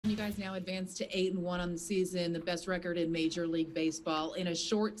You guys now advanced to 8-1 on the season, the best record in Major League Baseball. In a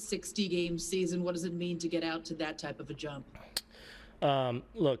short 60-game season, what does it mean to get out to that type of a jump?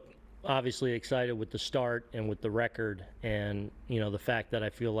 Look, obviously excited with the start and with the record, and the fact that I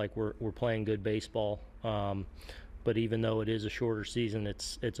feel like we're playing good baseball. But even though it is a shorter season,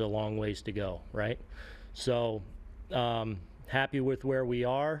 it's a long ways to go, right? So happy with where we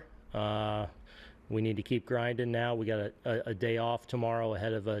are. We need to keep grinding now. We got a day off tomorrow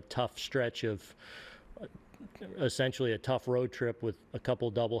ahead of a tough stretch of essentially a tough road trip with a couple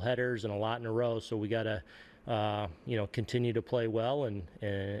double headers and a lot in a row. So we got to continue to play well and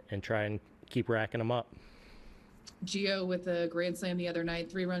try and keep racking them up. Gio with a grand slam the other night,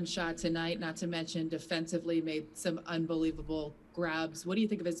 3-run shot tonight, not to mention defensively made some unbelievable grabs. What do you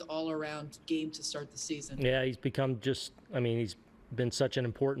think of his all-around game to start the season? Yeah, he's become he's been such an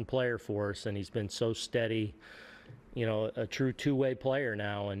important player for us, and he's been so steady, a true two-way player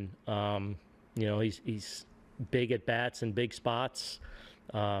now. And, he's big at bats and big spots.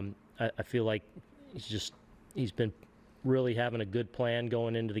 I feel like he's been really having a good plan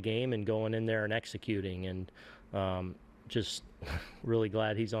going into the game and going in there and executing, and just really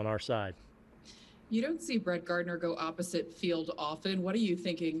glad he's on our side. You don't see Brett Gardner go opposite field often. What are you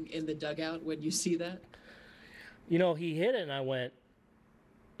thinking in the dugout when you see that? He hit it, and I went,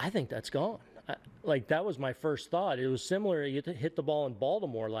 I think that's gone. That was my first thought. It was similar. He hit the ball in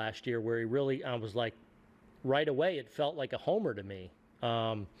Baltimore last year where I was like, right away, it felt like a homer to me.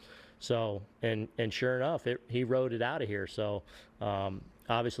 So sure enough, he rode it out of here. So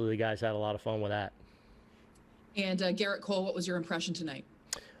obviously the guys had a lot of fun with that. And Garrett Cole, what was your impression tonight?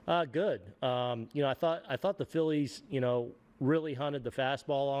 Good. I thought the Phillies, really hunted the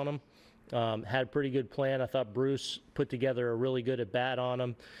fastball on him. Had a pretty good plan. I thought Bruce put together a really good at bat on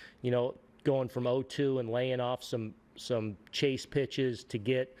him. Going from 0-2 and laying off some chase pitches to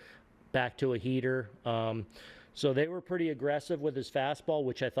get back to a heater. So they were pretty aggressive with his fastball,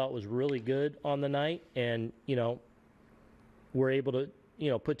 which I thought was really good on the night. And, we're able to,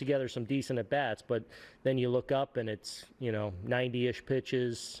 put together some decent at-bats. But then you look up and it's, 90-ish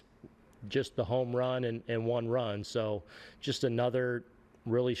pitches, just the home run and one run. So just another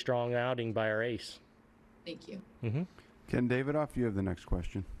really strong outing by our ace. Thank you. Mm-hmm. Ken Davidoff, you have the next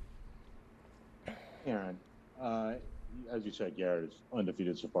question. Aaron, as you said, Garrett is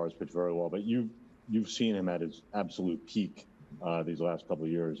undefeated so far, has pitched very well, but you've seen him at his absolute peak these last couple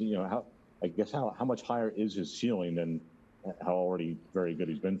of years. How much higher is his ceiling than how already very good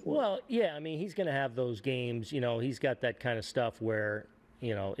he's been for? Well, yeah, he's going to have those games. He's got that kind of stuff where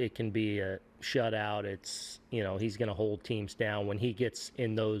it can be a shutout. It's he's going to hold teams down when he gets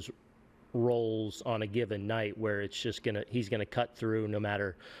in those roles on a given night where it's just he's going to cut through no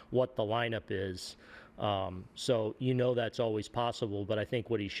matter what the lineup is. So that's always possible, but I think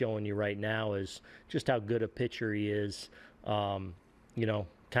what he's showing you right now is just how good a pitcher he is.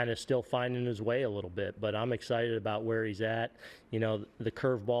 Kind of still finding his way a little bit, but I'm excited about where he's at. The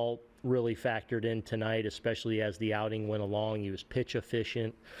curveball really factored in tonight, especially as the outing went along. He was pitch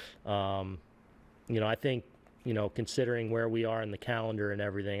efficient. I think, considering where we are in the calendar and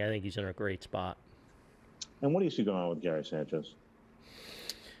everything, I think he's in a great spot. And what do you see going on with Gary Sanchez?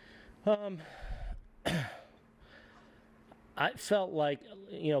 I felt like,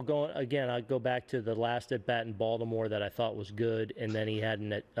 I'd go back to the last at bat in Baltimore that I thought was good, and then he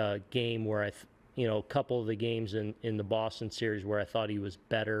had a game where a couple of the games in the Boston series where I thought he was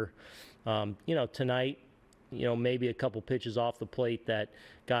better. Tonight, maybe a couple pitches off the plate that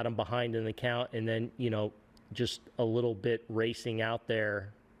got him behind in the count, and then, just a little bit racing out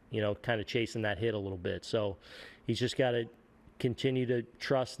there, kind of chasing that hit a little bit. So he's just got to continue to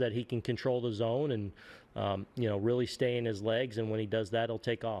trust that he can control the zone and, really stay in his legs. And when he does that, he'll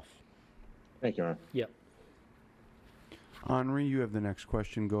take off. Thank you, Aaron. Yep. Henri, you have the next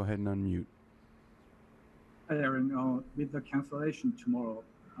question. Go ahead and unmute. Hi, Aaron. With the cancellation tomorrow,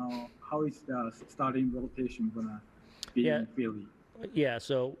 how is the starting rotation going to be in Philly? Yeah,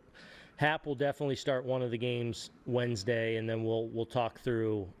 so Hap will definitely start one of the games Wednesday, and then we'll talk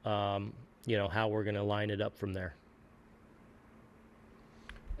through, how we're going to line it up from there.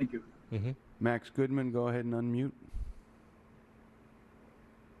 Thank you. Mm-hmm. Max Goodman, go ahead and unmute.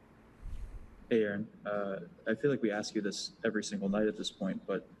 Hey, Aaron. I feel like we ask you this every single night at this point,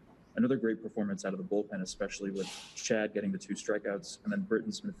 but another great performance out of the bullpen, especially with Chad getting the 2 strikeouts, and then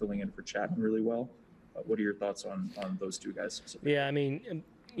Britton's been filling in for Chapman really well. What are your thoughts on those two guys specifically?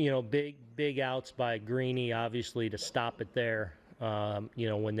 Yeah, big outs by Greeny, obviously, to stop it there,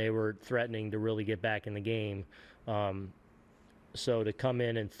 when they were threatening to really get back in the game. So to come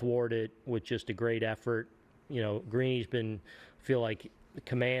in and thwart it with just a great effort, Greeny's feel like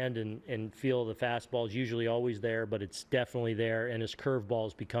command and feel of the fastball is usually always there, but it's definitely there, and his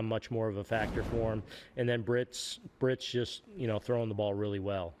curveball's become much more of a factor for him. And then Britt's just, throwing the ball really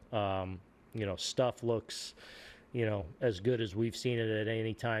well. Stuff looks, as good as we've seen it at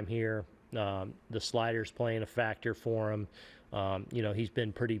any time here. The slider's playing a factor for him. He's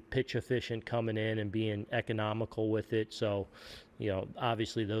been pretty pitch efficient coming in and being economical with it. So,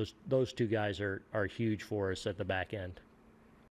 obviously those two guys are huge for us at the back end.